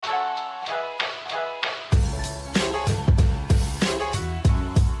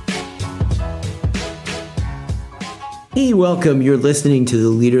Hey, welcome. You're listening to the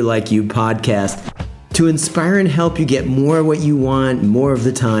Leader Like You podcast to inspire and help you get more of what you want, more of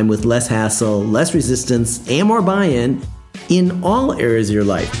the time with less hassle, less resistance, and more buy-in in all areas of your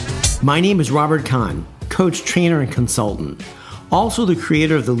life. My name is Robert Kahn, coach, trainer, and consultant, also the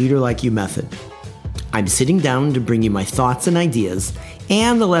creator of the Leader Like You method. I'm sitting down to bring you my thoughts and ideas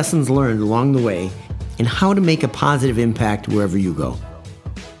and the lessons learned along the way and how to make a positive impact wherever you go.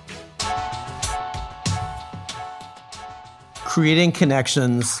 Creating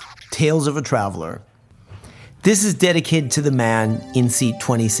Connections, Tales of a Traveler. This is dedicated to the man in seat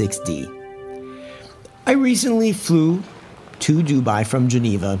 26D. I recently flew to Dubai from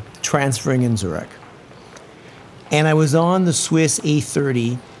Geneva, transferring in Zurich. And I was on the Swiss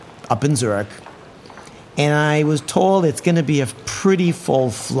A30 up in Zurich, and I was told it's going to be a pretty full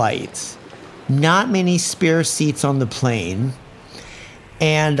flight. Not many spare seats on the plane.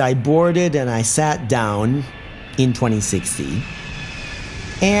 And I boarded and I sat down in 2060.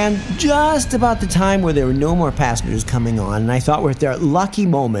 And just about the time where there were no more passengers coming on, and I thought we're at that lucky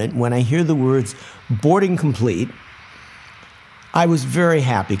moment when I hear the words boarding complete, I was very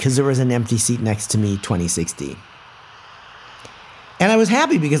happy because there was an empty seat next to me, 2060. And I was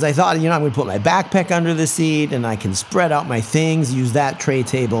happy because I thought, I'm going to put my backpack under the seat and I can spread out my things, use that tray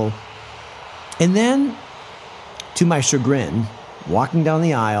table. And then, to my chagrin, walking down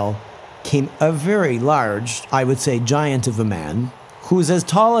the aisle, came a very large, I would say giant of a man, who's as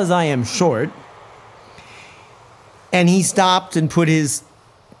tall as I am short. And he stopped and put his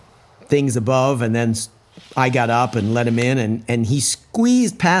things above, and then I got up and let him in, and he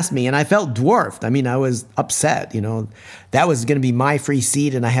squeezed past me, and I felt dwarfed. I was upset, That was going to be my free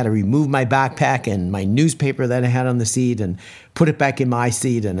seat, and I had to remove my backpack and my newspaper that I had on the seat and put it back in my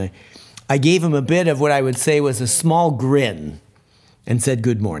seat. And I gave him a bit of what I would say was a small grin and said,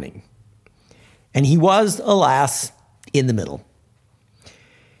 "Good morning." And he was, alas, in the middle.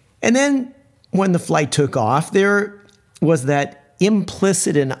 And then when the flight took off, there was that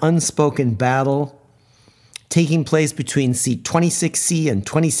implicit and unspoken battle taking place between seat 26C and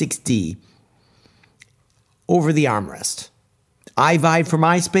 26D over the armrest. I vied for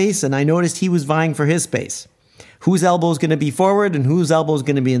my space, and I noticed he was vying for his space. Whose elbow is going to be forward and whose elbow is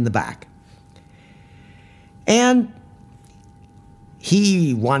going to be in the back? And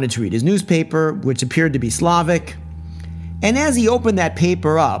he wanted to read his newspaper, which appeared to be Slavic. And as he opened that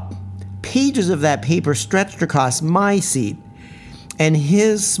paper up, pages of that paper stretched across my seat, and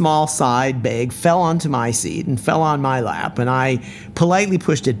his small side bag fell onto my seat and fell on my lap, and I politely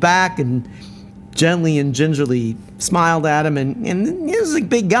pushed it back and gently and gingerly smiled at him, and he was a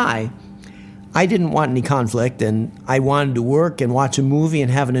big guy. I didn't want any conflict, and I wanted to work and watch a movie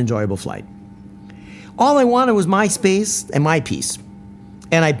and have an enjoyable flight. All I wanted was my space and my peace.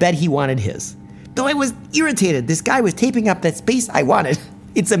 And I bet he wanted his. Though I was irritated. This guy was taping up that space I wanted.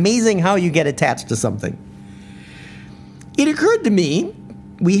 It's amazing how you get attached to something. It occurred to me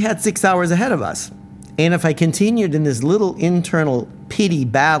we had 6 hours ahead of us. And if I continued in this little internal pity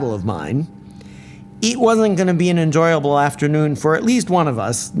battle of mine, it wasn't going to be an enjoyable afternoon for at least one of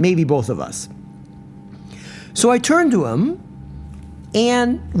us, maybe both of us. So I turned to him,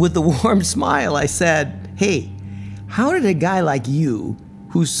 and with a warm smile, I said, "Hey, how did a guy like you,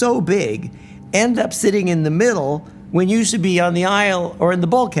 who's so big, end up sitting in the middle when you should be on the aisle or in the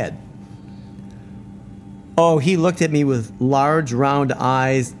bulkhead?" Oh, he looked at me with large, round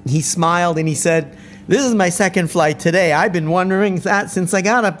eyes. He smiled and he said, "This is my second flight today. I've been wondering that since I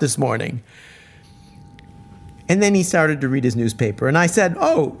got up this morning." And then he started to read his newspaper. And I said,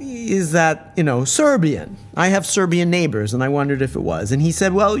 "Oh, is that, Serbian? I have Serbian neighbors." And I wondered if it was. And he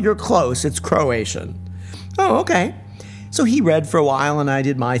said, "Well, you're close. It's Croatian." Oh, okay. So he read for a while, and I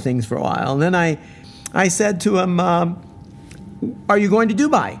did my things for a while. And then I said to him, "Are you going to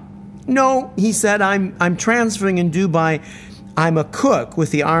Dubai?" "No," he said, I'm transferring in Dubai. I'm a cook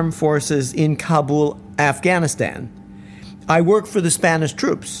with the armed forces in Kabul, Afghanistan. I work for the Spanish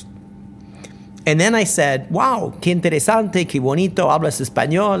troops." And then I said, "Wow, qué interesante, qué bonito, hablas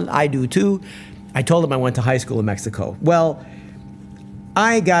español. I do too." I told him I went to high school in Mexico. Well,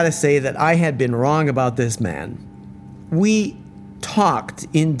 I gotta say that I had been wrong about this man. We talked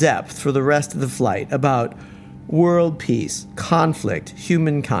in depth for the rest of the flight about world peace, conflict,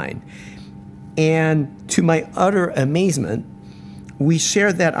 humankind. And to my utter amazement, we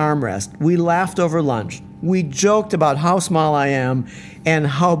shared that armrest. We laughed over lunch. We joked about how small I am and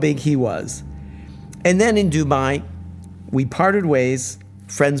how big he was. And then in Dubai, we parted ways,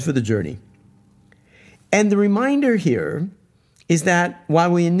 friends for the journey. And the reminder here is that while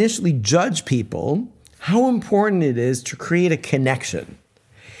we initially judge people, how important it is to create a connection.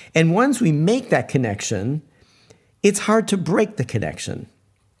 And once we make that connection, it's hard to break the connection.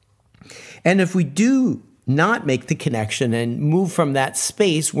 And if we do not make the connection and move from that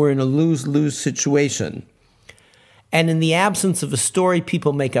space, we're in a lose-lose situation. And in the absence of a story,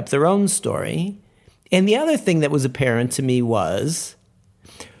 people make up their own story. And the other thing that was apparent to me was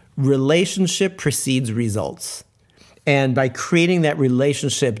relationship precedes results. And by creating that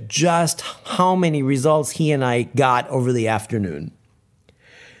relationship, just how many results he and I got over the afternoon.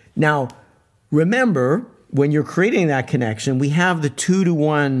 Now, remember, when you're creating that connection, we have the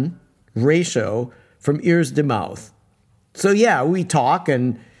 2-to-1 ratio from ears to mouth. So yeah, we talk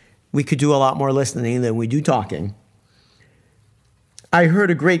and we could do a lot more listening than we do talking. I heard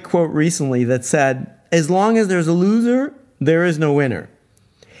a great quote recently that said, as long as there's a loser, there is no winner.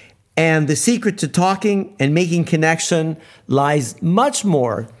 And the secret to talking and making connection lies much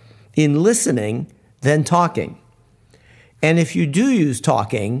more in listening than talking. And if you do use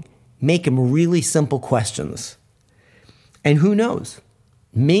talking, make them really simple questions. And who knows?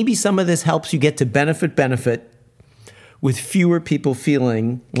 Maybe some of this helps you get to benefit with fewer people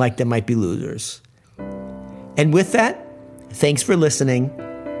feeling like they might be losers. And with that, thanks for listening.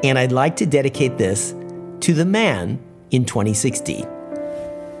 And I'd like to dedicate this to the man in 2016.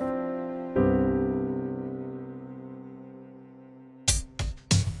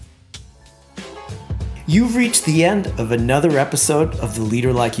 You've reached the end of another episode of the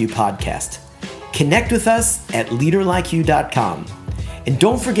Leader Like You podcast. Connect with us at leaderlikeyou.com. And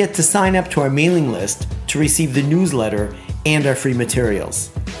don't forget to sign up to our mailing list to receive the newsletter and our free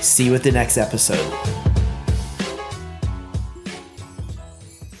materials. See you at the next episode.